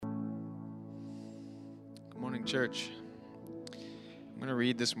Morning, church. I'm going to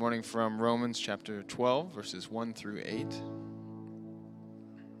read this morning from Romans chapter 12, verses 1 through 8.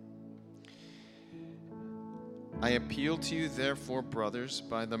 I appeal to you, therefore, brothers,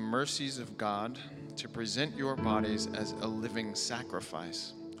 by the mercies of God, to present your bodies as a living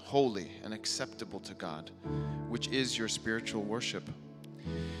sacrifice, holy and acceptable to God, which is your spiritual worship.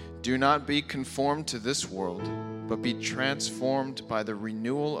 Do not be conformed to this world, but be transformed by the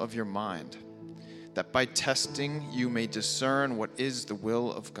renewal of your mind, that by testing you may discern what is the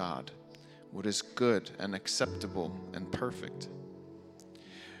will of God, what is good and acceptable and perfect.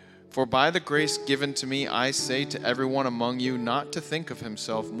 For by the grace given to me, I say to everyone among you not to think of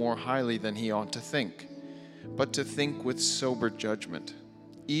himself more highly than he ought to think, but to think with sober judgment,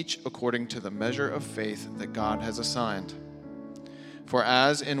 each according to the measure of faith that God has assigned. For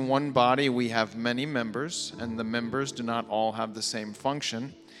as in one body we have many members, and the members do not all have the same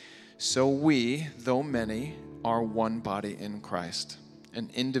function, so we, though many, are one body in Christ,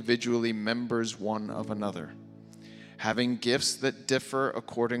 and individually members one of another. Having gifts that differ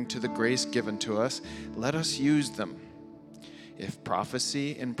according to the grace given to us, let us use them. If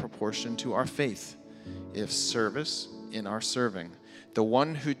prophecy, in proportion to our faith. If service, in our serving. The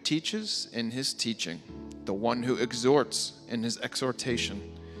one who teaches, in his teaching. The one who exhorts, in his exhortation.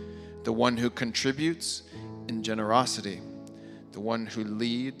 The one who contributes, in generosity. The one who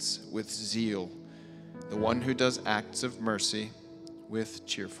leads with zeal, the one who does acts of mercy with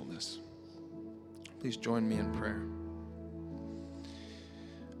cheerfulness. Please join me in prayer.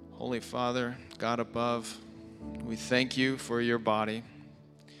 Holy Father, God above, we thank you for your body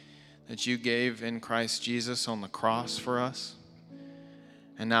that you gave in Christ Jesus on the cross for us,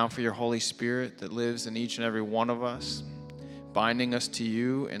 and now for your Holy Spirit that lives in each and every one of us, binding us to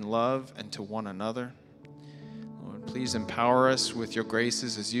you in love and to one another. Please empower us with your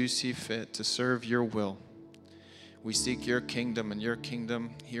graces as you see fit to serve your will. We seek your kingdom and your kingdom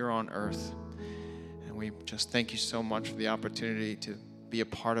here on earth. And we just thank you so much for the opportunity to be a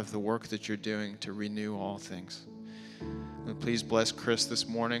part of the work that you're doing to renew all things. And please bless Chris this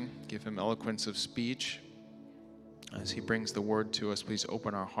morning. Give him eloquence of speech. As he brings the word to us, please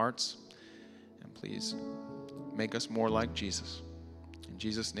open our hearts. And please make us more like Jesus. In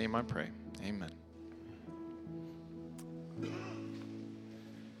Jesus' name I pray. Amen.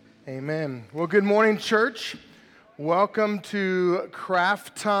 Amen. Well, good morning, church. Welcome to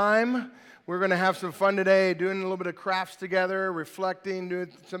Craft Time. We're going to have some fun today, doing a little bit of crafts together, reflecting,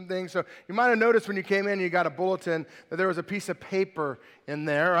 doing some things. So you might have noticed when you came in, you got a bulletin that there was a piece of paper in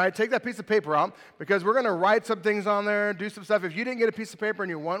there. All right, take that piece of paper out because we're going to write some things on there, do some stuff. If you didn't get a piece of paper and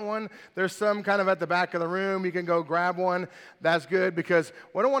you want one, there's some kind of at the back of the room. You can go grab one. That's good because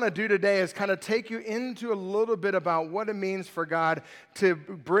what I want to do today is kind of take you into a little bit about what it means for God to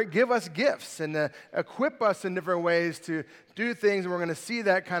give us gifts and to equip us in different ways to do things, and we're going to see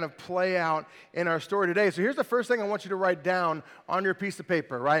that kind of play out in our story today. So here's the first thing I want you to write down on your piece of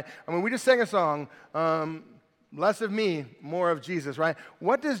paper, right? I mean, we just sang a song, less of me, more of Jesus, right?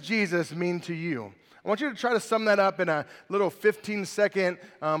 What does Jesus mean to you? I want you to try to sum that up in a little 15-second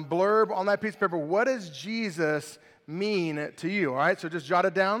blurb on that piece of paper. What does Jesus mean to you, all right? So just jot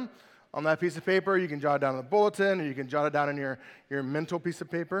it down on that piece of paper. You can jot it down in the bulletin, or you can jot it down in your mental piece of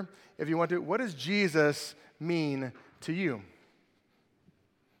paper if you want to. What does Jesus mean to you?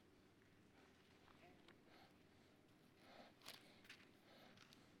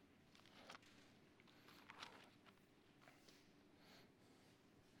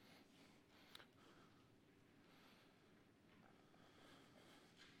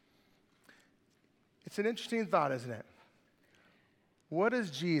 It's an interesting thought, isn't it? What does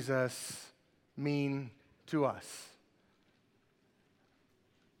Jesus mean to us?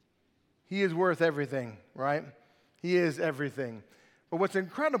 He is worth everything, right? He is everything. But what's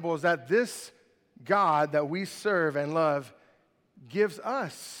incredible is that this God that we serve and love gives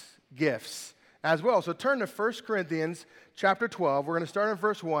us gifts as well. So turn to 1 Corinthians chapter 12. We're going to start in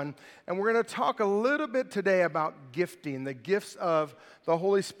verse 1, and we're going to talk a little bit today about gifting, the gifts of the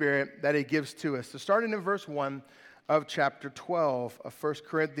Holy Spirit that he gives to us. So starting in verse 1 of chapter 12 of 1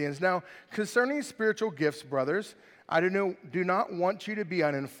 Corinthians. Now, concerning spiritual gifts, brothers, I do not want you to be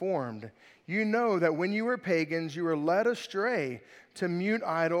uninformed. You know that when you were pagans, you were led astray to mute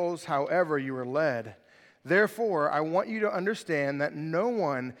idols, however you were led. Therefore, I want you to understand that no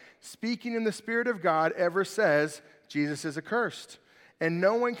one speaking in the Spirit of God ever says Jesus is accursed. And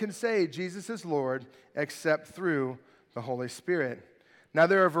no one can say Jesus is Lord except through the Holy Spirit. Now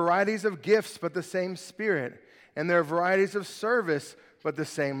there are varieties of gifts, but the same Spirit. And there are varieties of service, but the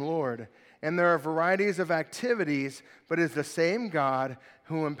same Lord. And there are varieties of activities, but it is the same God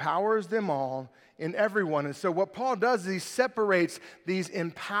who empowers them all in everyone. And so what Paul does is he separates these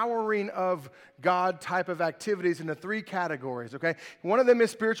empowering of God type of activities into three categories, okay? One of them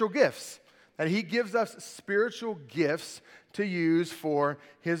is spiritual gifts. And he gives us spiritual gifts to use for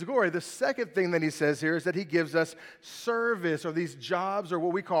his glory. The second thing that he says here is that he gives us service, or these jobs, or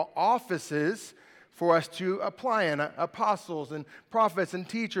what we call offices, for us to apply in, apostles and prophets and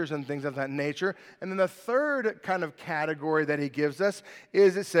teachers and things of that nature. And then the third kind of category that he gives us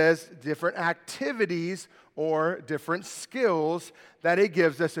is, it says, different activities or different skills that he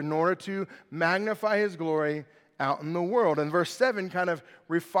gives us in order to magnify his glory out in the world. And verse 7 kind of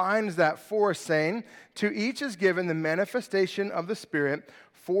refines that for us, saying, to each is given the manifestation of the Spirit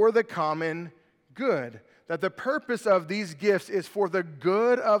for the common good. That the purpose of these gifts is for the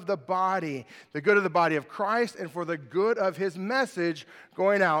good of the body of Christ, and for the good of his message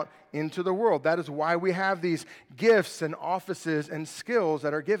going out into the world. That is why we have these gifts and offices and skills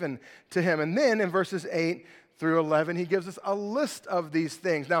that are given to him. And then in verses 8 through 11, he gives us a list of these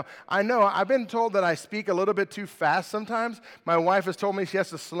things. Now, I know I've been told that I speak a little bit too fast sometimes. My wife has told me she has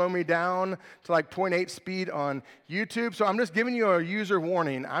to slow me down to like 0.8 speed on YouTube. So I'm just giving you a user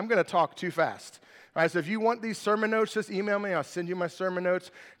warning. I'm going to talk too fast. All right, so if you want these sermon notes, just email me. I'll send you my sermon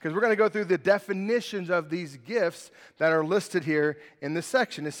notes, because we're going to go through the definitions of these gifts that are listed here in this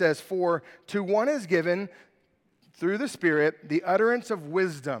section. It says, for to one is given through the Spirit the utterance of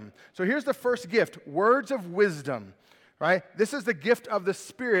wisdom. So here's the first gift, words of wisdom, right? This is the gift of the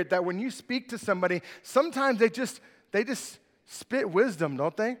Spirit, that when you speak to somebody, sometimes they just spit wisdom,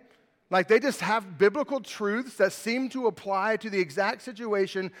 don't they? Like they just have biblical truths that seem to apply to the exact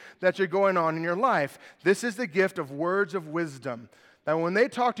situation that you're going on in your life. This is the gift of words of wisdom. That when they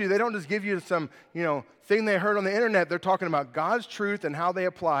talk to you, they don't just give you some, thing they heard on the internet. They're talking about God's truth and how they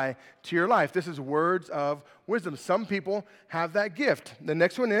apply to your life. This is words of wisdom. Some people have that gift. The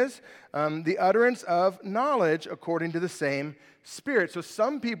next one is the utterance of knowledge according to the same Spirit. So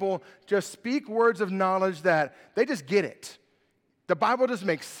some people just speak words of knowledge that they just get it. The Bible just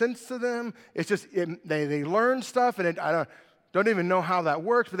makes sense to them. It's just, they learn stuff, and I don't even know how that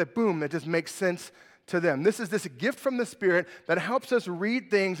works, but boom, it just makes sense to them. This is this gift from the Spirit that helps us read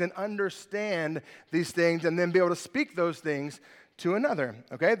things and understand these things, and then be able to speak those things to another.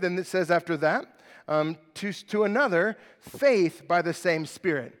 Okay, then it says after that, to another, faith by the same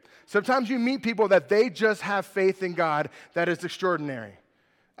Spirit. Sometimes you meet people that they just have faith in God that is extraordinary.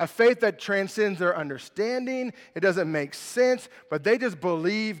 A faith that transcends their understanding. It doesn't make sense, but they just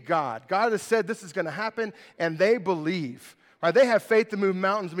believe God. God has said this is going to happen, and they believe. Right? They have faith to move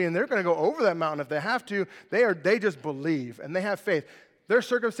mountains, meaning they're going to go over that mountain if they have to. They just believe, and they have faith. Their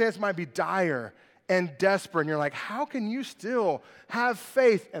circumstance might be dire and desperate, and you're like, how can you still have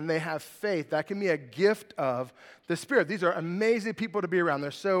faith? And they have faith. That can be a gift of the Spirit. These are amazing people to be around.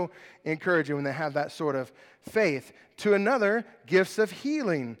 They're so encouraging when they have that sort of faith. To another, gifts of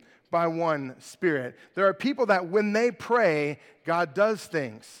healing by one Spirit. There are people that when they pray, God does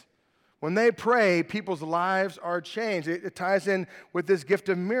things. When they pray, people's lives are changed. It ties in with this gift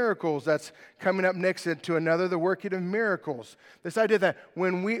of miracles that's coming up next to another, the working of miracles. This idea that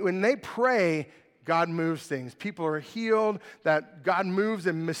when they pray, God moves things. People are healed, that God moves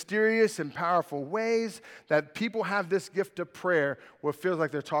in mysterious and powerful ways, that people have this gift of prayer where it feels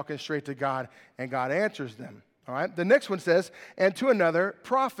like they're talking straight to God, and God answers them. All right. The next one says, and to another,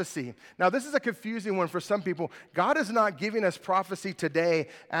 prophecy. Now, this is a confusing one for some people. God is not giving us prophecy today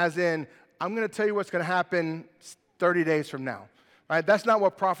as in, I'm going to tell you what's going to happen 30 days from now. Right? That's not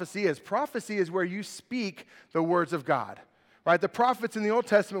what prophecy is. Prophecy is where you speak the words of God. Right? The prophets in the Old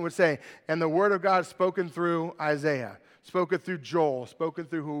Testament would say, and the word of God spoken through Isaiah, spoken through Joel, spoken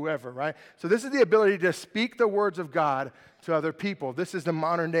through whoever, right? So this is the ability to speak the words of God to other people. This is the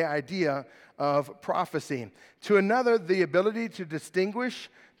modern day idea of prophecy. To another, the ability to distinguish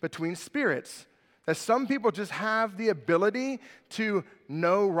between spirits. That some people just have the ability to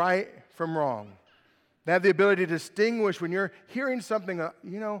know right from wrong. They have the ability to distinguish when you're hearing something,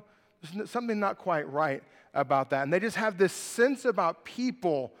 there's something not quite right about that. And they just have this sense about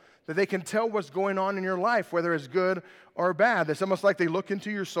people that they can tell what's going on in your life, whether it's good or bad. It's almost like they look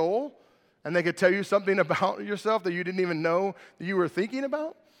into your soul and they could tell you something about yourself that you didn't even know that you were thinking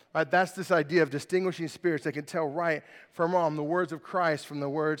about. Right? That's this idea of distinguishing spirits. They can tell right from wrong, the words of Christ from the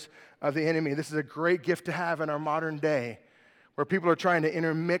words of the enemy. This is a great gift to have in our modern day, where people are trying to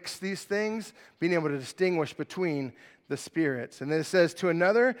intermix these things, being able to distinguish between the spirits. And then it says, to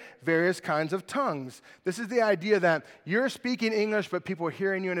another, various kinds of tongues. This is the idea that you're speaking English, but people are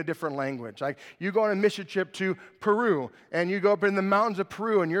hearing you in a different language. Like you go on a mission trip to Peru, and you go up in the mountains of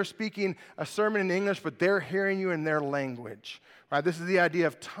Peru, and you're speaking a sermon in English, but they're hearing you in their language. Right? This is the idea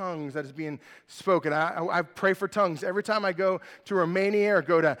of tongues that is being spoken. I pray for tongues. Every time I go to Romania or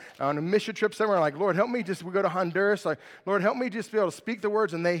go on a mission trip somewhere, like, Lord, help me we go to Honduras, like, Lord, help me just be able to speak the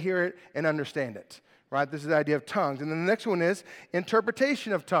words and they hear it and understand it. Right? This is the idea of tongues. And then the next one is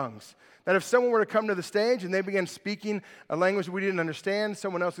interpretation of tongues. That if someone were to come to the stage and they began speaking a language we didn't understand,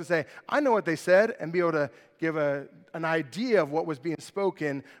 someone else would say, I know what they said, and be able to give an idea of what was being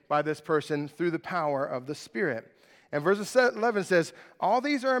spoken by this person through the power of the Spirit. And verse 11 says, all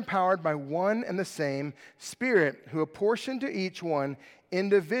these are empowered by one and the same Spirit, who apportioned to each one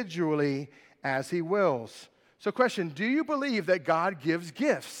individually as he wills. So question, do you believe that God gives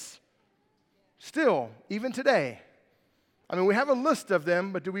gifts? Still, even today. I mean, we have a list of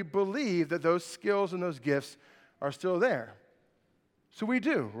them, but do we believe that those skills and those gifts are still there? So we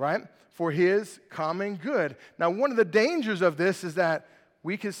do, right? For his common good. Now, one of the dangers of this is that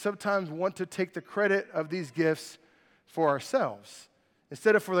we can sometimes want to take the credit of these gifts for ourselves.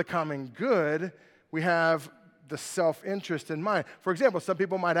 Instead of for the common good, we have the self-interest in mind. For example, some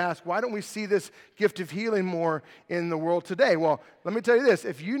people might ask, why don't we see this gift of healing more in the world today? Well, let me tell you this.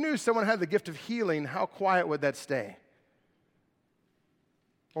 If you knew someone had the gift of healing, how quiet would that stay?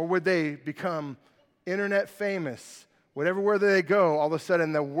 Or would they become internet famous? Wherever they go, all of a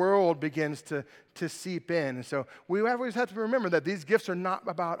sudden the world begins to seep in. And so we always have to remember that these gifts are not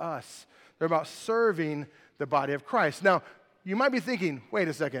about us. They're about serving the body of Christ. Now, you might be thinking, wait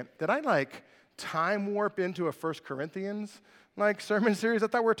a second, did I time warp into a 1 Corinthians sermon series? I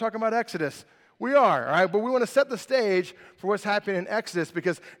thought we were talking about Exodus. We are, all right? But we want to set the stage for what's happening in Exodus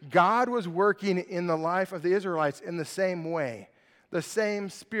because God was working in the life of the Israelites in the same way. The same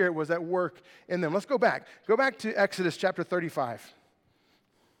Spirit was at work in them. Let's go back. Go back to Exodus chapter 35.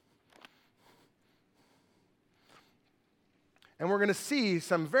 And we're going to see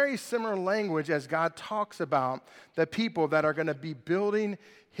some very similar language as God talks about the people that are going to be building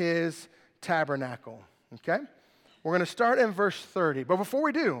his tabernacle. Okay? We're going to start in verse 30. But before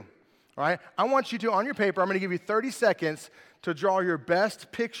we do, all right, I want you to, on your paper, I'm going to give you 30 seconds to draw your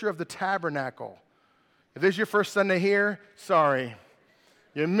best picture of the tabernacle. If this is your first Sunday here, sorry.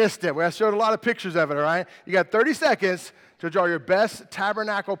 You missed it. I showed a lot of pictures of it, all right? You got 30 seconds to draw your best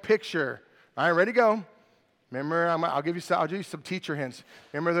tabernacle picture. All right, ready to go. Remember, I'll give you some teacher hints.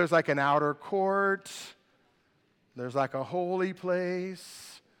 Remember, there's an outer court. There's a holy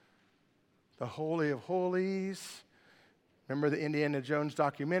place. The Holy of Holies. Remember the Indiana Jones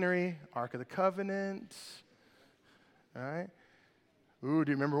documentary, Ark of the Covenant. All right. Ooh,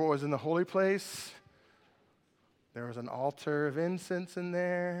 do you remember what was in the holy place? There was an altar of incense in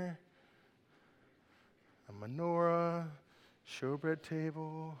there. A menorah, showbread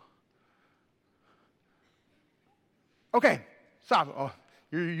table. Okay, stop. Oh,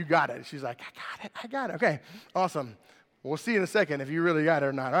 you got it. She's like, I got it. Okay, awesome. We'll see in a second if you really got it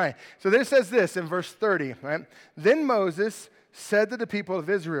or not. All right, so this says this in verse 30, right? Then Moses said to the people of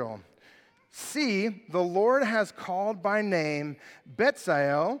Israel, see, the Lord has called by name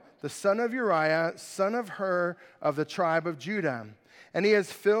Bezalel, the son of Uriah, son of Hur, of the tribe of Judah. And he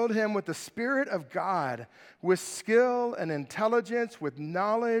has filled him with the Spirit of God, with skill and intelligence, with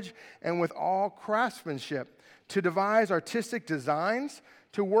knowledge, and with all craftsmanship, to devise artistic designs,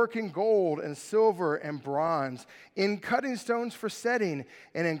 to work in gold and silver and bronze, in cutting stones for setting,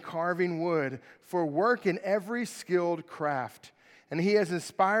 and in carving wood, for work in every skilled craft. And he has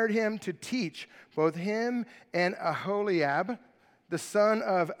inspired him to teach both him and Oholiab, the son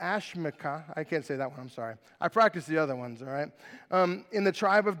of Ashmachah. I can't say that one, I'm sorry. I practiced the other ones, all right? In the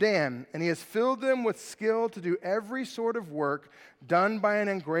tribe of Dan. And he has filled them with skill to do every sort of work done by an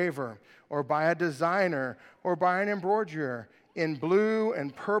engraver, or by a designer, or by an embroiderer, in blue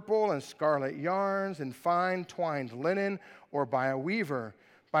and purple and scarlet yarns, and fine twined linen, or by a weaver,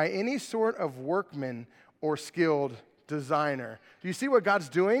 by any sort of workman or skilled designer. Do you see what God's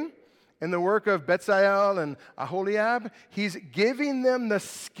doing in the work of Bezalel and Oholiab? He's giving them the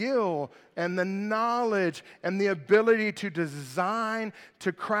skill and the knowledge and the ability to design,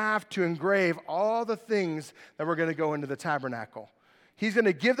 to craft, to engrave all the things that were going to go into the tabernacle. He's going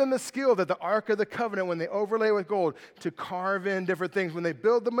to give them the skill that the Ark of the Covenant, when they overlay with gold, to carve in different things. When they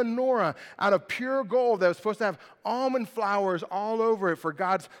build the menorah out of pure gold that was supposed to have almond flowers all over it for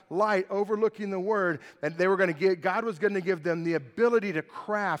God's light overlooking the Word, that they were going to get, God was going to give them the ability to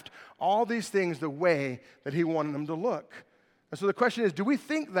craft all these things the way that He wanted them to look. And so the question is, do we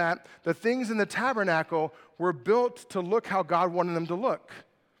think that the things in the tabernacle were built to look how God wanted them to look?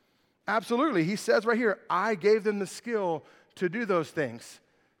 Absolutely. He says right here, I gave them the skill to do those things.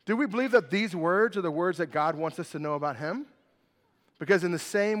 Do we believe that these words are the words that God wants us to know about him? Because in the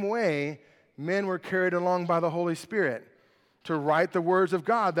same way, men were carried along by the Holy Spirit to write the words of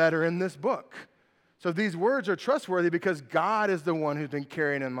God that are in this book. So these words are trustworthy because God is the one who's been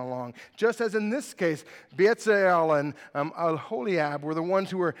carrying them along. Just as in this case, Bezalel and Oholiab were the ones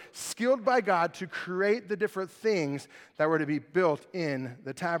who were skilled by God to create the different things that were to be built in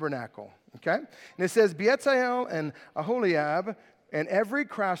the tabernacle. Okay? And it says, Bezalel and Oholiab and every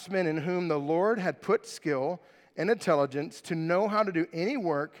craftsman in whom the Lord had put skill and intelligence to know how to do any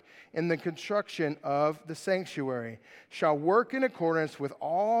work in the construction of the sanctuary shall work in accordance with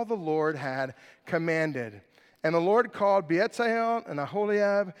all the Lord had commanded. And the Lord called Bezalel and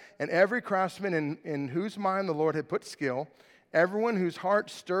Oholiab and every craftsman in whose mind the Lord had put skill, everyone whose heart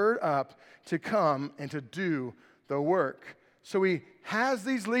stirred up to come and to do the work. So he has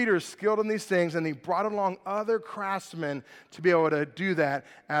these leaders skilled in these things, and he brought along other craftsmen to be able to do that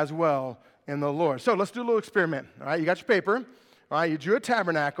as well in the Lord. So let's do a little experiment. All right, you got your paper. All right, you drew a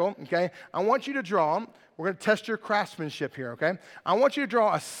tabernacle, okay? I want you to draw, we're going to test your craftsmanship here, okay? I want you to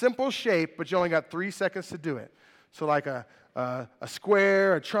draw a simple shape, but you only got 3 seconds to do it. So like a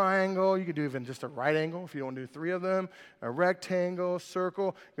square, a triangle, you could do even just a right angle if you don't want to do 3 of them, a rectangle,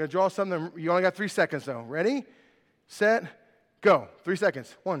 circle. You're going to draw something, you only got 3 seconds though. Ready, set, go. 3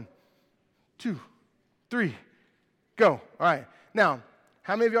 seconds. 1, 2, 3, go. All right. Now,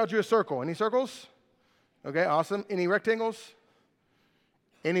 how many of y'all drew a circle? Any circles? Okay, awesome. Any rectangles?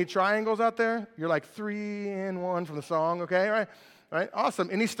 Any triangles out there? You're like 3 and 1 from the song, okay? All right, awesome.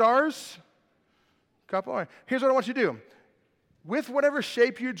 Any stars? Couple. All right. Here's what I want you to do. With whatever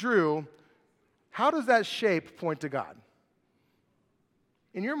shape you drew, how does that shape point to God?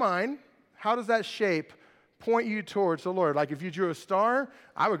 In your mind, how does that shape point you towards the Lord? Like if you drew a star,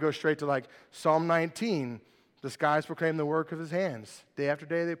 I would go straight to like Psalm 19. The skies proclaim the work of his hands. Day after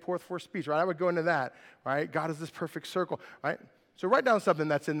day they pour forth speech, right? I would go into that, right? God is this perfect circle, right? So write down something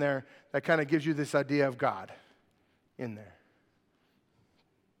that's in there that kind of gives you this idea of God in there.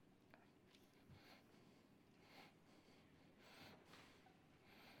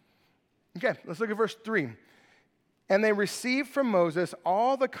 Okay, let's look at verse 3. And they received from Moses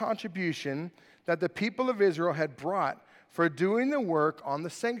all the contribution that the people of Israel had brought for doing the work on the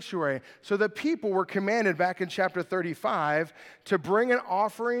sanctuary. So the people were commanded back in chapter 35 to bring an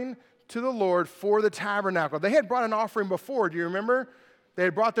offering to the Lord for the tabernacle. They had brought an offering before, do you remember? They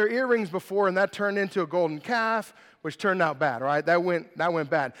had brought their earrings before, and that turned into a golden calf, which turned out bad, right? That went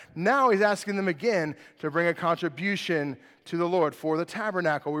bad. Now he's asking them again to bring a contribution to the Lord for the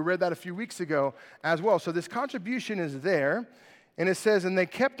tabernacle. We read that a few weeks ago as well. So this contribution is there, and it says, and they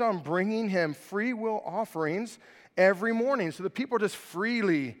kept on bringing him free will offerings every morning. So the people are just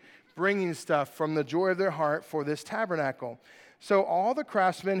freely bringing stuff from the joy of their heart for this tabernacle. So all the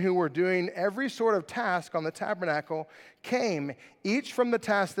craftsmen who were doing every sort of task on the tabernacle came, each from the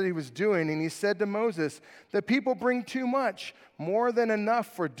task that he was doing. And he said to Moses, the people bring too much, more than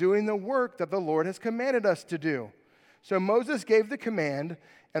enough for doing the work that the Lord has commanded us to do. So Moses gave the command,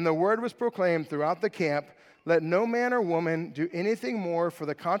 and the word was proclaimed throughout the camp, let no man or woman do anything more for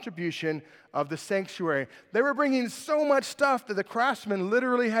the contribution of the sanctuary. They were bringing so much stuff that the craftsmen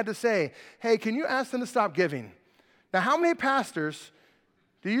literally had to say, hey, can you ask them to stop giving? Now, how many pastors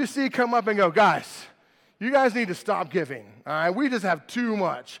do you see come up and go, guys, you guys need to stop giving, all right? We just have too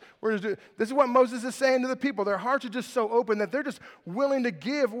much. This is what Moses is saying to the people. Their hearts are just so open that they're just willing to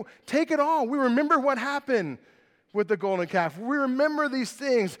give. Take it all. We remember what happened with the golden calf. We remember these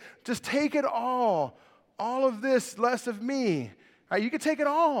things. Just take it all. All of this, less of me. All right, you can take it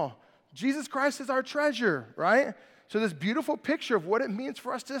all. Jesus Christ is our treasure, right? So this beautiful picture of what it means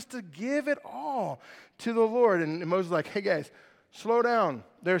for us just to give it all to the Lord. And Moses is like, hey guys, slow down.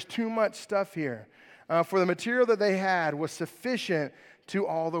 There's too much stuff here. For the material that they had was sufficient to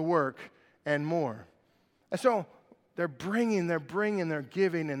all the work and more. And so they're bringing, they're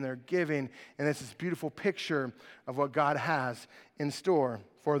giving, and it's this beautiful picture of what God has in store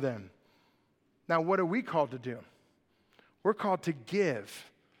for them. Now, what are we called to do? We're called to give.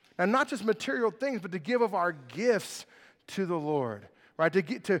 Now, not just material things, but to give of our gifts to the Lord, right?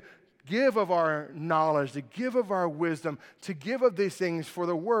 To give of our knowledge, to give of our wisdom, to give of these things for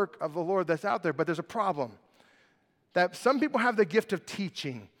the work of the Lord that's out there. But there's a problem. That some people have the gift of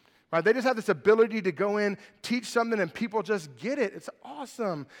teaching, right? They just have this ability to go in, teach something, and people just get it. It's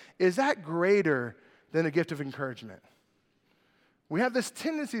awesome. Is that greater than a gift of encouragement? We have this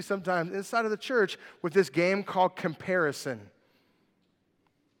tendency sometimes inside of the church with this game called comparison.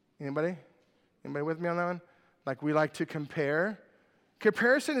 Anybody? Anybody with me on that one? Like we like to compare.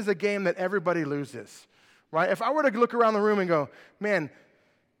 Comparison is a game that everybody loses, right? If I were to look around the room and go, man,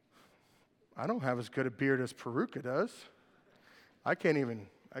 I don't have as good a beard as Peruka does. I can't even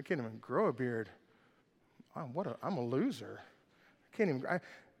grow a beard. I'm a loser. I can't even,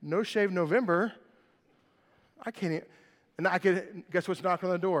 no shave November. I can't even, and I could, guess what's knocking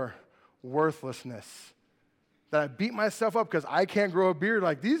on the door? Worthlessness. That I beat myself up because I can't grow a beard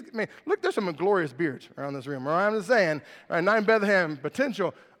like these. Man, look, there's some glorious beards around this room. Right? I'm just saying, right, 9 Bethlehem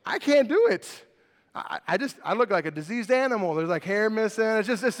potential. I can't do it. I look like a diseased animal. There's like hair missing.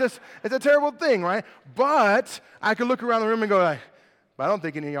 It's a terrible thing, right? But I could look around the room and go like, but I don't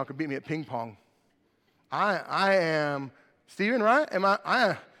think any of y'all could beat me at ping pong. I am Steven, right?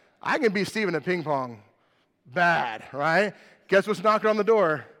 I can beat Steven at ping pong. Bad, right? Guess what's knocking on the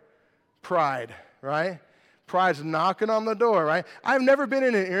door? Pride, right? Pride's knocking on the door, right? I've never been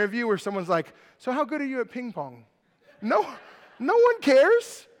in an interview where someone's like, so how good are you at ping pong? No one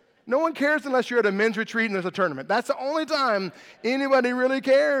cares. No one cares unless you're at a men's retreat and there's a tournament. That's the only time anybody really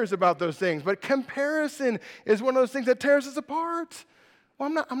cares about those things. But comparison is one of those things that tears us apart.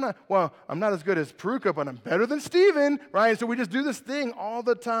 I'm not as good as Peruka, but I'm better than Steven, right? So we just do this thing all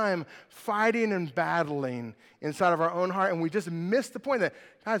the time, fighting and battling inside of our own heart, and we just miss the point that,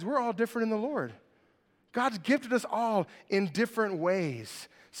 guys, we're all different in the Lord. God's gifted us all in different ways.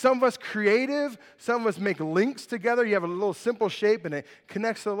 Some of us creative, some of us make links together. You have a little simple shape and it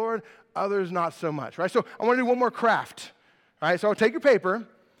connects to the Lord. Others not so much, right? So I want to do one more craft, all right? So I'll take your paper,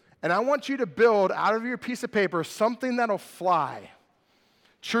 and I want you to build out of your piece of paper something that'll fly.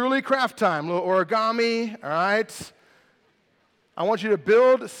 Truly craft time, a little origami, all right? I want you to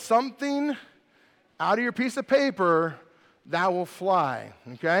build something out of your piece of paper that will fly,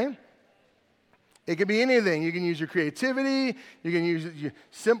 okay? It can be anything. You can use your creativity. You can use your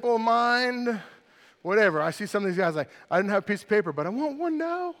simple mind, whatever. I see some of these guys like, I didn't have a piece of paper, but I want one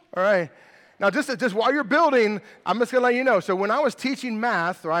now. All right. Now, just while you're building, I'm just going to let you know. So when I was teaching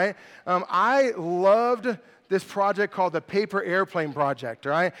math, right, I loved this project called the Paper Airplane Project,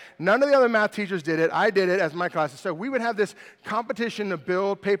 all right? None of the other math teachers did it. I did it as my classes. So we would have this competition to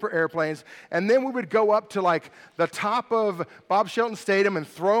build paper airplanes, and then we would go up to like the top of Bob Shelton Stadium and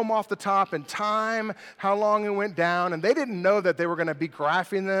throw them off the top and time how long it went down. And they didn't know that they were going to be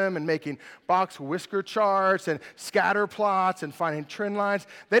graphing them and making box whisker charts and scatter plots and finding trend lines.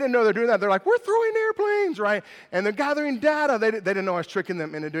 They didn't know they're doing that. They're like, we're throwing airplanes, right? And they're gathering data. They didn't know I was tricking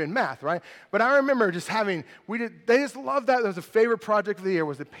them into doing math, right? But I remember just having, they just loved that. That was a favorite project of the year,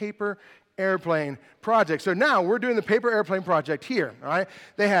 was the Paper Airplane Project. So now we're doing the Paper Airplane Project here, all right?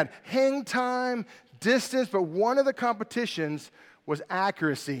 They had hang time, distance, but one of the competitions was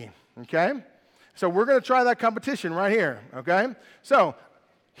accuracy, okay? So we're going to try that competition right here, okay? So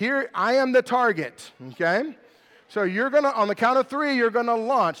here, I am the target, okay? So you're going to, on the count of 3, you're going to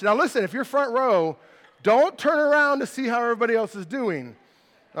launch. Now listen, if you're front row, don't turn around to see how everybody else is doing,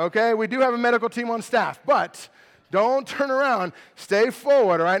 okay? We do have a medical team on staff, but don't turn around. Stay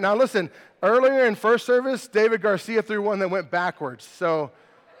forward, all right? Now listen, earlier in first service, David Garcia threw one that went backwards. So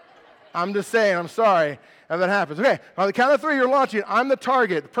I'm just saying, I'm sorry if that happens. Okay, on the count of 3, you're launching. I'm the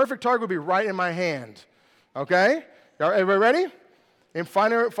target. The perfect target would be right in my hand, okay? Everybody ready? In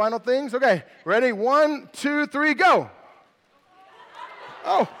final things? Okay, ready? 1, 2, 3, go.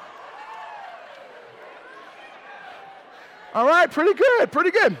 Oh. All right, pretty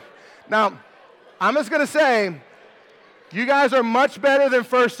good. Now, I'm just going to say, you guys are much better than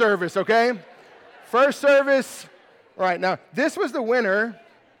first service, okay? First service, all right, now, this was the winner.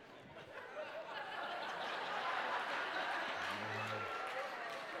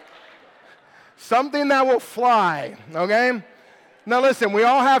 Something that will fly, okay? Now, listen, we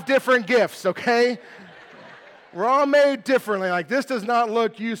all have different gifts, okay? We're all made differently. Like, this does not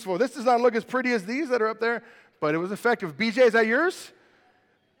look useful. This does not look as pretty as these that are up there, but it was effective. BJ, is that yours?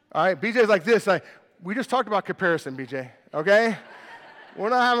 All right, BJ's like this. We just talked about comparison, BJ, okay? We're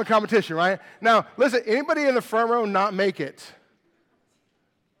not having a competition, right? Now, listen, anybody in the front row not make it?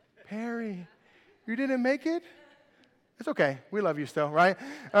 Perry, you didn't make it? It's okay. We love you still, right?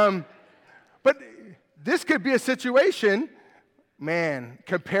 But this could be a situation, man,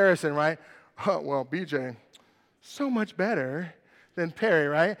 comparison, right? Oh, well, BJ, so much better than Perry,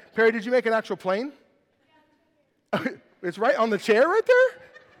 right? Perry, did you make an actual plane? It's right on the chair right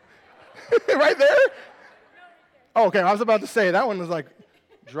there? Right there? Oh, okay, I was about to say, that one was like,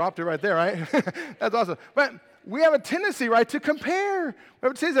 dropped it right there, right? That's awesome. But we have a tendency, right, to compare. We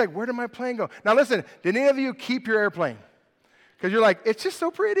have a tendency, like, where did my plane go? Now listen, did any of you keep your airplane? Because you're like, it's just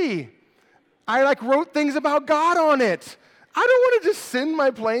so pretty. I wrote things about God on it. I don't want to just send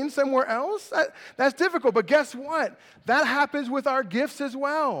my plane somewhere else. That's difficult. But guess what? That happens with our gifts as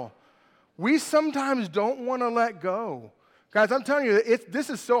well. We sometimes don't want to let go. Guys, I'm telling you, this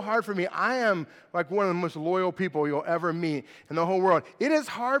is so hard for me. I am like one of the most loyal people you'll ever meet in the whole world. It is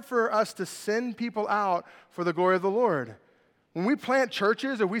hard for us to send people out for the glory of the Lord. When we plant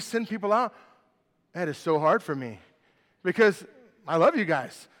churches or we send people out, that is so hard for me because I love you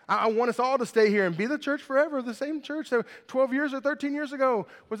guys. I want us all to stay here and be the church forever, the same church that 12 years or 13 years ago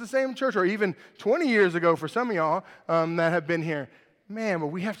was the same church, or even 20 years ago for some of y'all that have been here. Man, but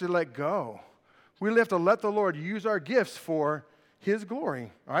we have to let go. We have to let the Lord use our gifts for His glory.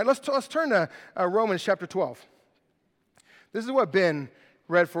 All right, let's turn to Romans chapter 12. This is what Ben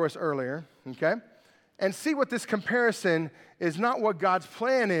read for us earlier, okay? And see what this comparison is not what God's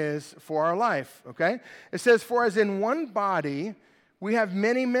plan is for our life, okay? It says, for as in one body we have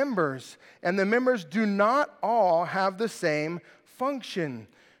many members, and the members do not all have the same function.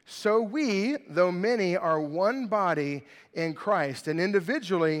 So we, though many, are one body in Christ, and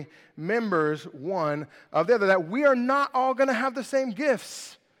individually members one of the other. That we are not all going to have the same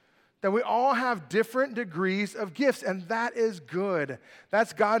gifts. That we all have different degrees of gifts, and that is good.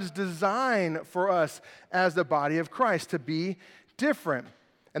 That's God's design for us as the body of Christ, to be different.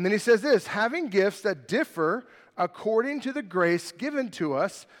 And then he says this, having gifts that differ according to the grace given to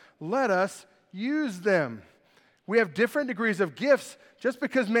us, let us use them. We have different degrees of gifts. Just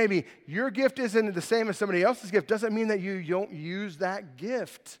because maybe your gift isn't the same as somebody else's gift doesn't mean that you don't use that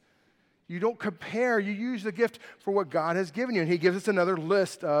gift. You don't compare. You use the gift for what God has given you. And he gives us another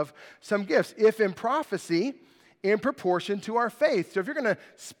list of some gifts. If in prophecy, in proportion to our faith. So if you're going to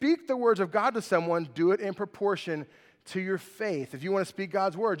speak the words of God to someone, do it in proportion to your faith. If you want to speak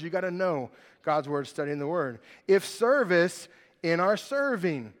God's words, you got to know God's word, studying the word. If service, in our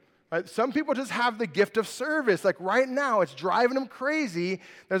serving. Right? Some people just have the gift of service. Like right now, it's driving them crazy.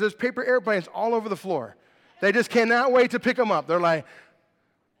 There's those paper airplanes all over the floor. They just cannot wait to pick them up. They're like,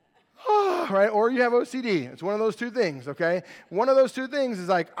 oh, right? Or you have OCD. It's one of those two things, okay? One of those two things is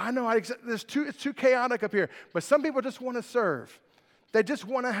like, I know, it's too chaotic up here. But some people just want to serve. They just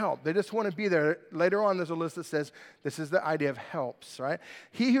want to help. They just want to be there. Later on, there's a list that says this is the idea of helps, right?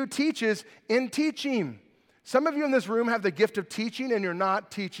 He who teaches in teaching. Some of you in this room have the gift of teaching, and you're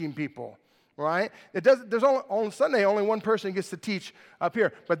not teaching people, right? There's only, on Sunday, only one person gets to teach up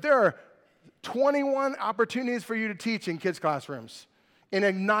here. But there are 21 opportunities for you to teach in kids' classrooms. In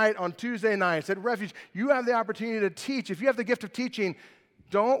Ignite on Tuesday nights, at Refuge, you have the opportunity to teach. If you have the gift of teaching,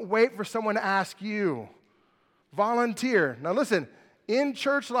 don't wait for someone to ask you. Volunteer. Now listen, in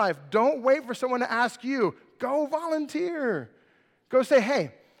church life, don't wait for someone to ask you. Go volunteer. Go say,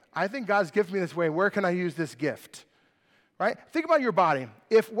 hey, I think God's gifted me this way. Where can I use this gift? Right? Think about your body.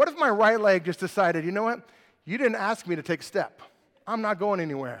 What if my right leg just decided, you know what? You didn't ask me to take a step. I'm not going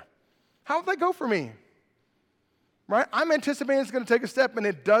anywhere. How would that go for me? Right? I'm anticipating it's going to take a step, and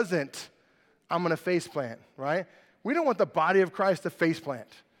it doesn't. I'm going to face plant, right? We don't want the body of Christ to face plant,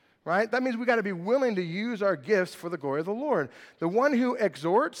 right? That means we got to be willing to use our gifts for the glory of the Lord. The one who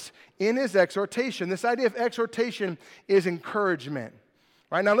exhorts in his exhortation. This idea of exhortation is encouragement,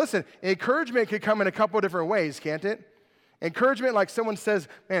 right? Now listen, encouragement can come in a couple of different ways, can't it? Encouragement, like someone says,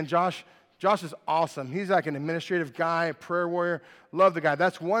 man, Josh is awesome. He's like an administrative guy, prayer warrior. Love the guy.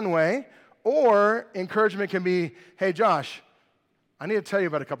 That's one way. Or encouragement can be, hey, Josh, I need to tell you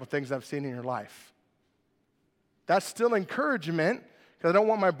about a couple things I've seen in your life. That's still encouragement, because I don't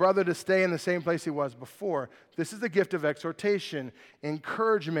want my brother to stay in the same place he was before. This is the gift of exhortation,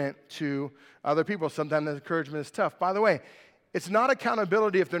 encouragement to other people. Sometimes the encouragement is tough. By the way, it's not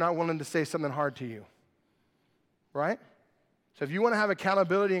accountability if they're not willing to say something hard to you, right? So if you want to have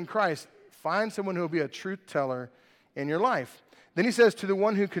accountability in Christ, find someone who will be a truth teller in your life. Then he says, to the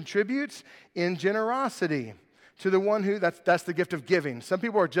one who contributes in generosity. To the one who, that's the gift of giving. Some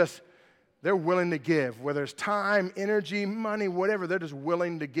people are just, they're willing to give. Whether it's time, energy, money, whatever, they're just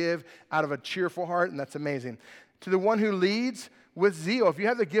willing to give out of a cheerful heart, and that's amazing. To the one who leads with zeal. If you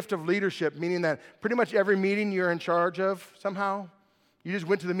have the gift of leadership, meaning that pretty much every meeting you're in charge of somehow, you just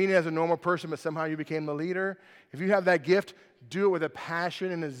went to the meeting as a normal person, but somehow you became the leader. If you have that gift, do it with a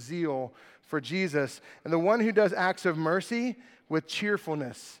passion and a zeal for Jesus. And the one who does acts of mercy with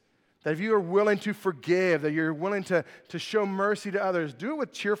cheerfulness. That if you are willing to forgive, that you're willing to show mercy to others, do it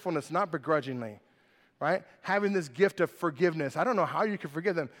with cheerfulness, not begrudgingly, right? Having this gift of forgiveness. I don't know how you can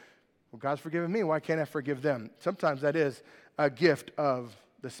forgive them. Well, God's forgiven me. Why can't I forgive them? Sometimes that is a gift of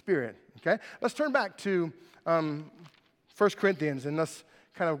the Spirit, okay? Let's turn back to 1 Corinthians, and let's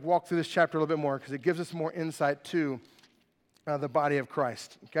kind of walk through this chapter a little bit more, because it gives us more insight to the body of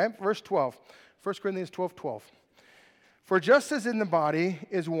Christ, okay? Verse 12, 1 Corinthians 12:12. For just as in the body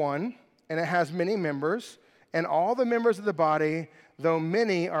is one, and it has many members, and all the members of the body, though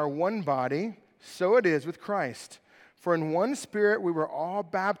many, are one body, so it is with Christ. For in one Spirit we were all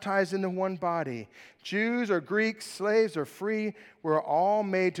baptized into one body. Jews or Greeks, slaves or free, we were all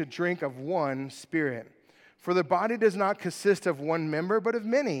made to drink of one Spirit. For the body does not consist of one member, but of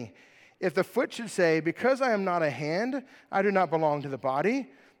many. If the foot should say, because I am not a hand, I do not belong to the body,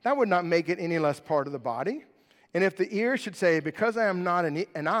 that would not make it any less part of the body. And if the ear should say, because I am not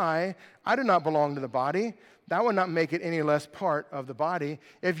an eye, I do not belong to the body, that would not make it any less part of the body.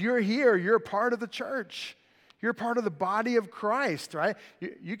 If you're here, you're part of the church. You're part of the body of Christ, right?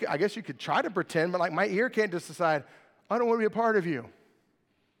 I guess you could try to pretend, but like my ear can't just decide, I don't want to be a part of you.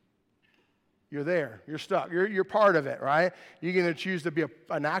 You're there. You're stuck. You're part of it, right? You're going to choose to be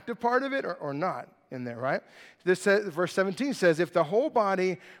an active part of it or not in there, right? Verse 17 says, if the whole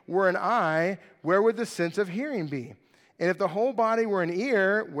body were an eye, where would the sense of hearing be? And if the whole body were an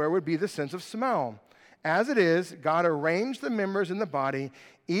ear, where would be the sense of smell? As it is, God arranged the members in the body,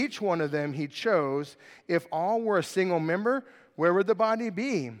 each one of them he chose. If all were a single member, where would the body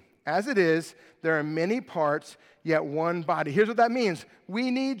be? As it is, there are many parts, yet one body. Here's what that means. We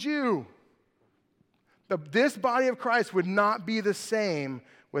need you. This body of Christ would not be the same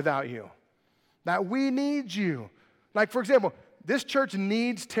without you. That we need you. Like, for example, this church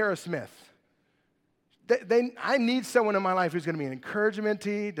needs Tara Smith. I need someone in my life who's going to be an encouragement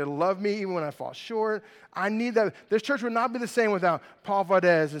to love me even when I fall short. I need that. This church would not be the same without Paul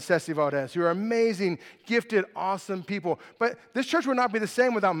Valdez and Ceci Valdez, who are amazing, gifted, awesome people. But this church would not be the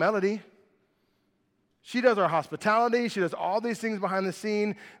same without Melody. She does our hospitality. She does all these things behind the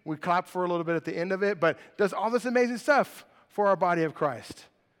scene. We clap for a little bit at the end of it, but does all this amazing stuff for our body of Christ.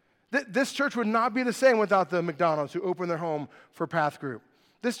 This church would not be the same without the McDonald's who opened their home for Path Group.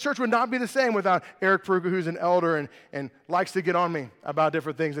 This church would not be the same without Eric Peruga, who's an elder and likes to get on me about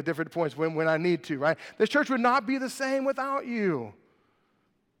different things at different points when I need to, right? This church would not be the same without you.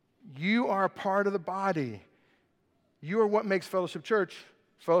 You are a part of the body. You are what makes Fellowship Church,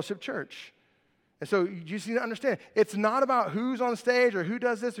 Fellowship Church. And so you just need to understand, it's not about who's on stage or who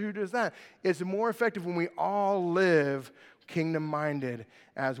does this or who does that. It's more effective when we all live kingdom-minded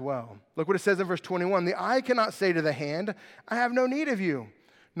as well. Look what it says in verse 21. The eye cannot say to the hand, I have no need of you.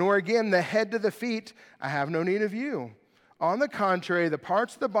 Nor again the head to the feet, I have no need of you. On the contrary, the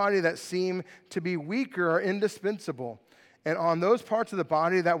parts of the body that seem to be weaker are indispensable. And on those parts of the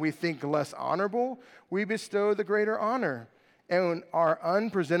body that we think less honorable, we bestow the greater honor. And our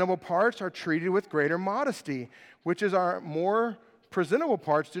unpresentable parts are treated with greater modesty, which is our more presentable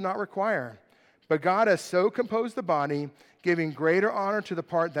parts do not require. But God has so composed the body, giving greater honor to the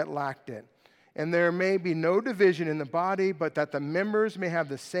part that lacked it. And there may be no division in the body, but that the members may have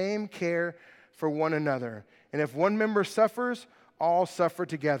the same care for one another. And if one member suffers, all suffer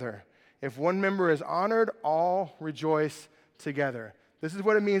together. If one member is honored, all rejoice together. This is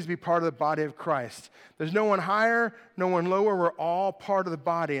what it means to be part of the body of Christ. There's no one higher, no one lower. We're all part of the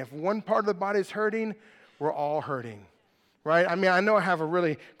body. If one part of the body is hurting, we're all hurting, right? I mean, I know I have a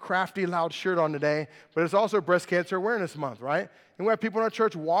really crafty, loud shirt on today, but it's also Breast Cancer Awareness Month, right? And we have people in our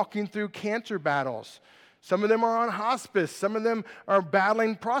church walking through cancer battles. Some of them are on hospice. Some of them are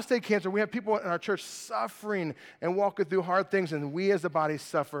battling prostate cancer. We have people in our church suffering and walking through hard things, and we as a body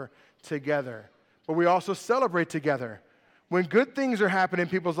suffer together. But we also celebrate together. When good things are happening in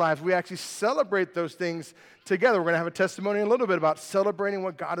people's lives, we actually celebrate those things together. We're going to have a testimony in a little bit about celebrating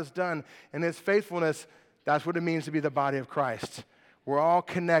what God has done and His faithfulness. That's what it means to be the body of Christ. We're all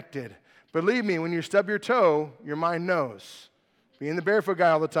connected. Believe me, when you stub your toe, your mind knows. Being the barefoot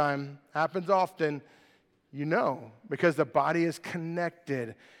guy all the time happens often. You know, because the body is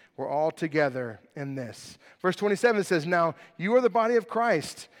connected. We're all together in this. Verse 27 says, now you are the body of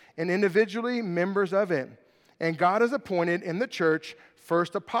Christ and individually members of it. And God has appointed in the church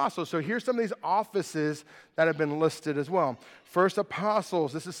first apostles. So here's some of these offices that have been listed as well. First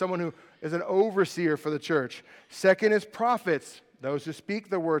apostles, this is someone who is an overseer for the church. Second is prophets, those who speak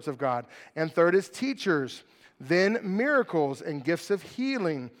the words of God. And third is teachers. Then miracles and gifts of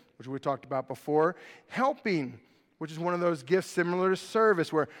healing, which we talked about before. Helping, which is one of those gifts similar to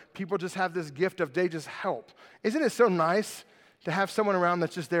service where people just have this gift of they just help. Isn't it so nice to have someone around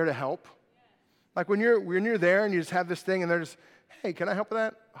that's just there to help? Like when you're there and you just have this thing and they're just, hey, can I help with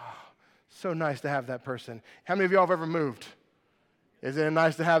that? Oh, so nice to have that person. How many of y'all have ever moved? Isn't it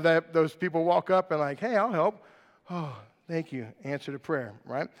nice to have those people walk up and like, hey, I'll help. Oh, thank you. Answer to prayer,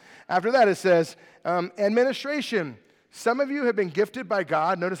 right? After that it says, administration. Some of you have been gifted by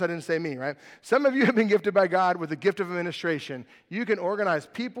God. Notice I didn't say me, right? Some of you have been gifted by God with the gift of administration. You can organize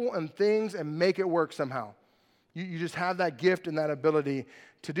people and things and make it work somehow. You just have that gift and that ability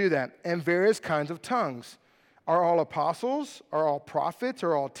to do that. And various kinds of tongues. Are all apostles? Are all prophets?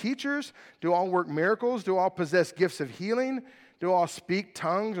 Are all teachers? Do all work miracles? Do all possess gifts of healing? Do all speak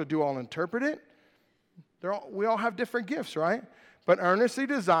tongues, or do all interpret it? We all have different gifts, right? But earnestly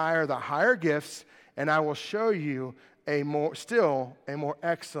desire the higher gifts, and I will show you a more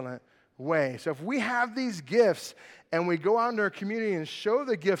excellent way. So if we have these gifts and we go out into our community and show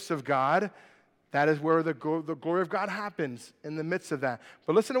the gifts of God, that is where the glory of God happens in the midst of that.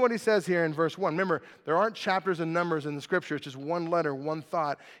 But listen to what he says here in verse 1. Remember, there aren't chapters and numbers in the scripture. It's just one letter, one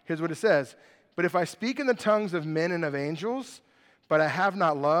thought. Here's what it says. But if I speak in the tongues of men and of angels, but I have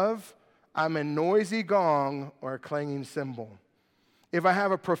not love, I'm a noisy gong or a clanging cymbal. If I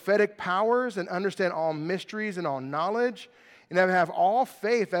have a prophetic powers and understand all mysteries and all knowledge, and if I have all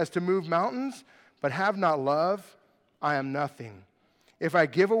faith as to move mountains, but have not love, I am nothing. If I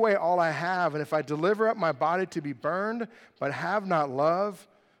give away all I have, and if I deliver up my body to be burned, but have not love,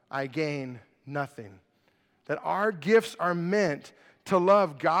 I gain nothing. That our gifts are meant to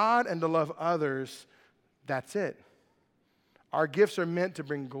love God and to love others. That's it. Our gifts are meant to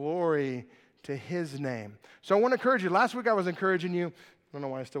bring glory to His name. So I want to encourage you. Last week I was encouraging you. I don't know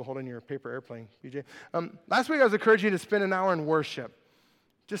why I'm still holding your paper airplane, BJ. Last week I was encouraging you to spend an hour in worship.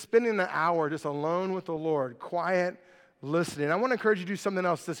 Just spending an hour just alone with the Lord, quiet, listening. I want to encourage you to do something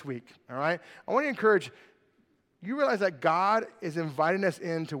else this week, all right? I want to encourage you realize that God is inviting us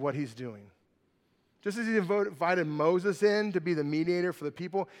into what He's doing. Just as He invited Moses in to be the mediator for the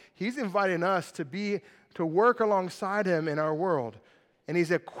people, He's inviting us to work alongside Him in our world. And He's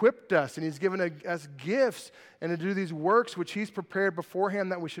equipped us, and He's given us gifts and to do these works which He's prepared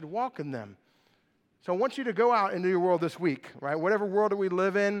beforehand that we should walk in them. So I want you to go out into your world this week, right? Whatever world that we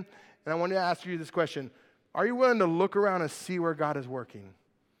live in, and I want to ask you this question. Are you willing to look around and see where God is working?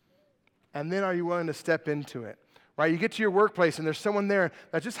 And then are you willing to step into it? Right? You get to your workplace and there's someone there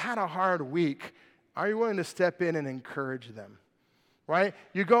that just had a hard week. Are you willing to step in and encourage them? Right?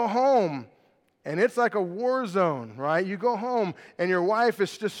 You go home and it's like a war zone, right? You go home and your wife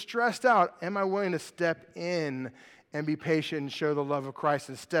is just stressed out. Am I willing to step in and be patient and show the love of Christ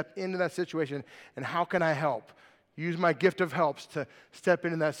and step into that situation? And how can I help? Use my gift of helps to step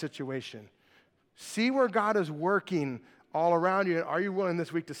into that situation. See where God is working all around you, and are you willing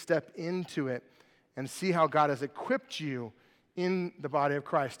this week to step into it and see how God has equipped you in the body of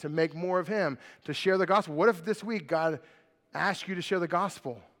Christ to make more of Him, to share the gospel? What if this week God asked you to share the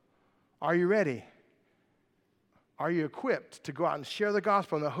gospel? Are you ready? Are you equipped to go out and share the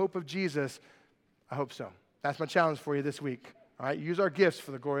gospel in the hope of Jesus? I hope so. That's my challenge for you this week. All right, use our gifts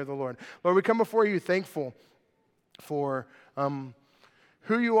for the glory of the Lord. Lord, we come before you thankful for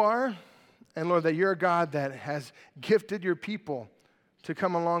who you are. And Lord, that you're a God that has gifted your people to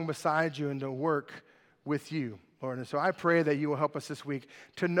come along beside you and to work with you, Lord. And so I pray that you will help us this week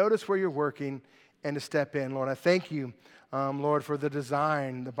to notice where you're working and to step in. Lord, I thank you, Lord, for the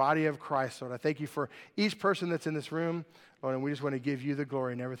design, the body of Christ, Lord. I thank you for each person that's in this room, Lord, and we just want to give you the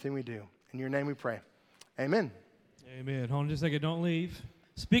glory in everything we do. In your name we pray. Amen. Amen. Hold on just a second. Don't leave.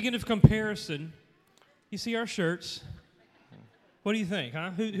 Speaking of comparison, you see our shirts. What do you think,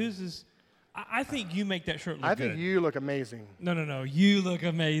 huh? Who's this? I think you make that shirt look good. I think you look amazing. No. You look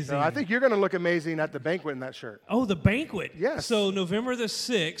amazing. No, I think you're going to look amazing at the banquet in that shirt. Oh, the banquet. Yes. So November the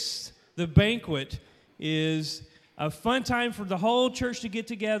 6th, the banquet is a fun time for the whole church to get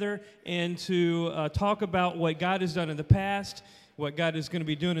together and to talk about what God has done in the past, what God is going to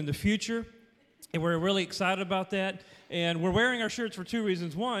be doing in the future. And we're really excited about that. And we're wearing our shirts for two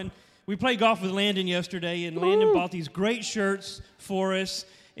reasons. One, we played golf with Landon yesterday, and Landon bought these great shirts for us.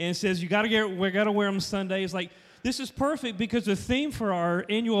 And says, we got to wear them Sunday. It's like, this is perfect because the theme for our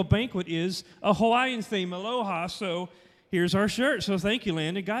annual banquet is a Hawaiian theme, aloha. So here's our shirt. So thank you,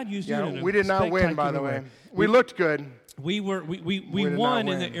 Landon. God used you in a we did not win, by the way. We looked good. We won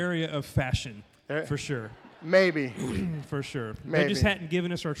in the area of fashion, for sure. Maybe. For sure. Maybe. They just hadn't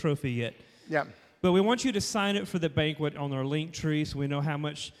given us our trophy yet. Yeah. But we want you to sign up for the banquet on our link tree so we know how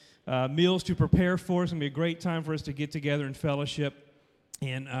much meals to prepare for. It's going to be a great time for us to get together and fellowship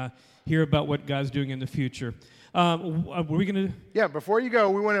and hear about what God's doing in the future. Were we going to? Yeah, before you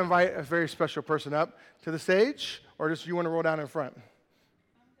go, we want to invite a very special person up to the stage, or just you want to roll down in front? I'm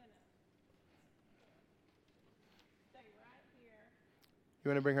going to stay right here. You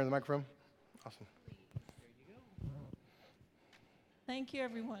want to bring her the microphone? Awesome. There you go. Thank you,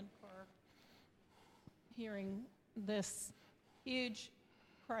 everyone, for hearing this huge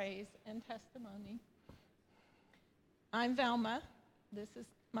praise and testimony. I'm Velma. This is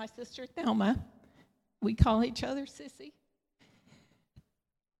my sister, Thelma. We call each other Sissy.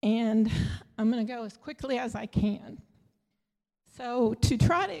 And I'm going to go as quickly as I can. So to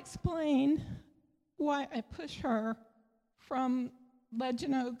try to explain why I push her from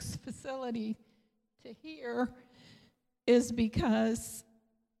Legend Oaks facility to here is because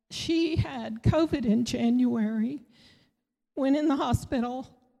she had COVID in January, went in the hospital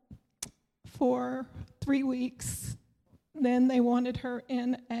for 3 weeks. Then they wanted her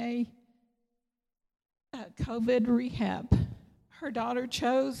in a COVID rehab. Her daughter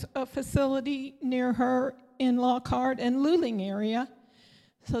chose a facility near her in Lockhart and Luling area,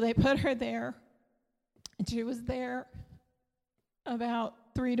 so they put her there. And she was there about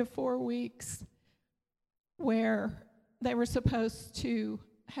 3 to 4 weeks, where they were supposed to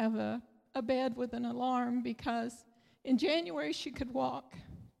have a bed with an alarm, because in January she could walk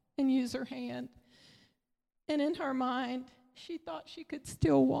and use her hand. And in her mind, she thought she could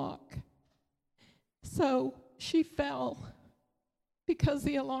still walk. So she fell because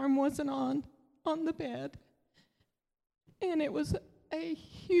the alarm wasn't on the bed. And it was a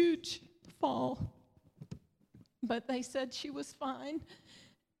huge fall. But they said she was fine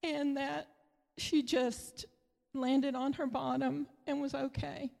and that she just landed on her bottom and was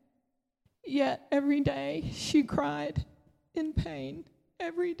okay. Yet every day she cried in pain,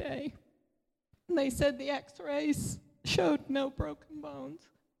 every day. And they said the x-rays showed no broken bones.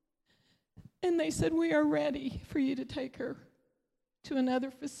 And they said, we are ready for you to take her to another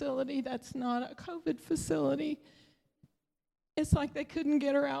facility that's not a COVID facility. It's like they couldn't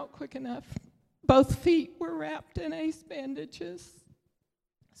get her out quick enough. Both feet were wrapped in ace bandages,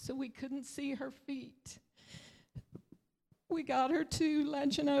 so we couldn't see her feet. We got her to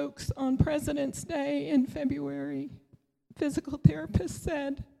Legend Oaks on President's Day in February. Physical therapist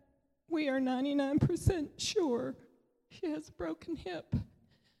said, we are 99% sure she has a broken hip.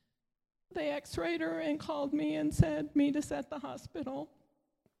 They x-rayed her and called me and said, meet us at the hospital.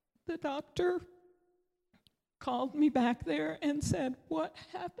 The doctor called me back there and said, what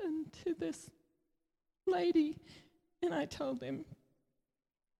happened to this lady? And I told him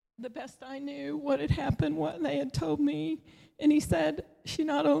the best I knew what had happened, what they had told me. And he said, she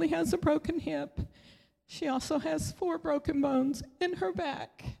not only has a broken hip, she also has 4 broken bones in her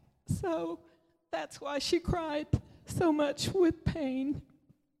back. So that's why she cried so much with pain.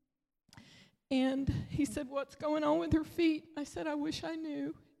 And he said, what's going on with her feet? I said, I wish I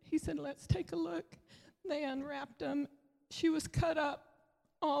knew. He said, let's take a look. They unwrapped them. She was cut up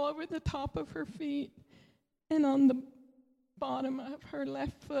all over the top of her feet. And on the bottom of her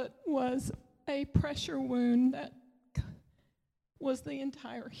left foot was a pressure wound that was the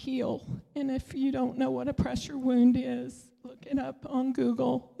entire heel. And if you don't know what a pressure wound is, look it up on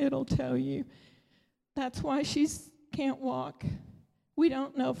Google. It'll tell you. That's why she can't walk. We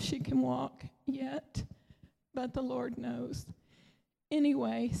don't know if she can walk yet, but the Lord knows.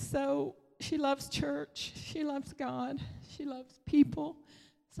 Anyway, so she loves church. She loves God. She loves people.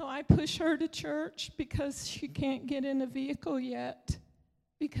 So I push her to church because she can't get in a vehicle yet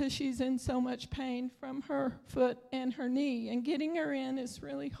because she's in so much pain from her foot and her knee. And getting her in is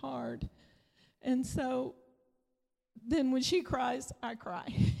really hard. And so then when she cries, I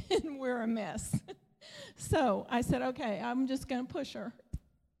cry. And we're a mess. So I said, okay, I'm just going to push her.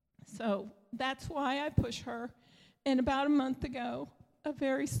 So that's why I push her. And about a month ago, a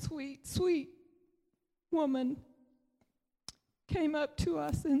very sweet, sweet woman came up to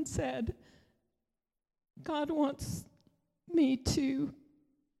us and said, God wants me to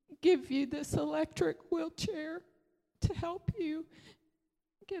give you this electric wheelchair to help you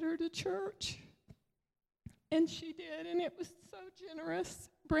get her to church. And she did, and it was so generous.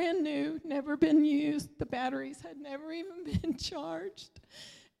 Brand new, never been used. The batteries had never even been charged.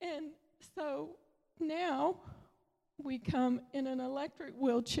 And so now we come in an electric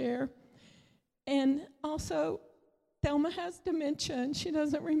wheelchair. And also, Thelma has dementia, and she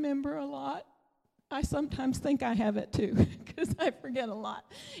doesn't remember a lot. I sometimes think I have it too, because I forget a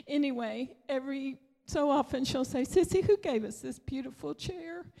lot. Anyway, every so often she'll say, Sissy, who gave us this beautiful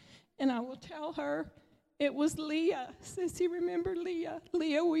chair? And I will tell her, it was Leah. Sissy, remember Leah?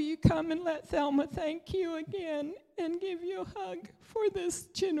 Leah, will you come and let Thelma thank you again and give you a hug for this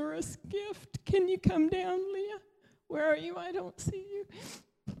generous gift? Can you come down, Leah? Where are you? I don't see you.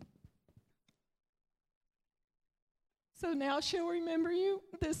 So now she'll remember you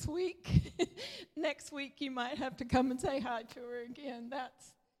this week. Next week you might have to come and say hi to her again.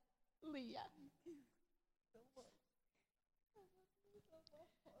 That's Leah.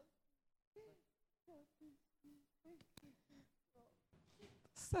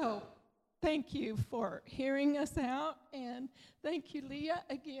 So thank you for hearing us out, and thank you, Leah,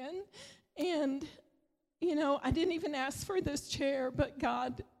 again. And, you know, I didn't even ask for this chair, but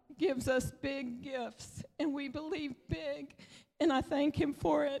God gives us big gifts, and we believe big, and I thank him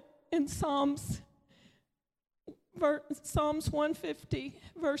for it. In Psalms 150,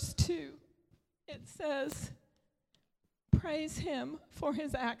 verse 2, it says, praise him for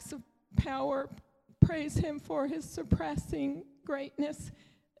his acts of power, praise him for his surpassing greatness.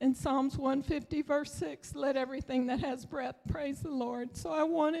 In Psalms 150, verse 6, let everything that has breath praise the Lord. So I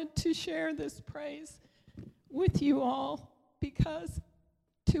wanted to share this praise with you all because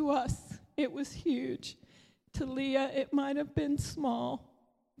to us it was huge. To Leah it might have been small,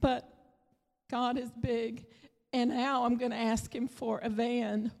 but God is big. And now I'm going to ask him for a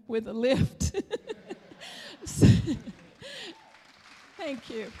van with a lift. So, thank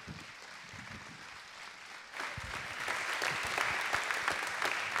you.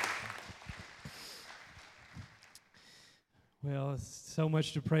 Well, it's so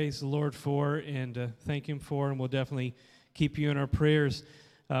much to praise the Lord for and thank him for, and we'll definitely keep you in our prayers.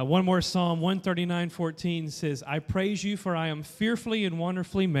 One more Psalm, 139:14 says, I praise you, for I am fearfully and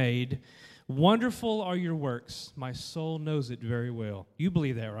wonderfully made. Wonderful are your works. My soul knows it very well. You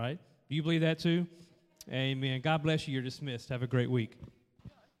believe that, right? Do you believe that too? Amen. God bless you. You're dismissed. Have a great week.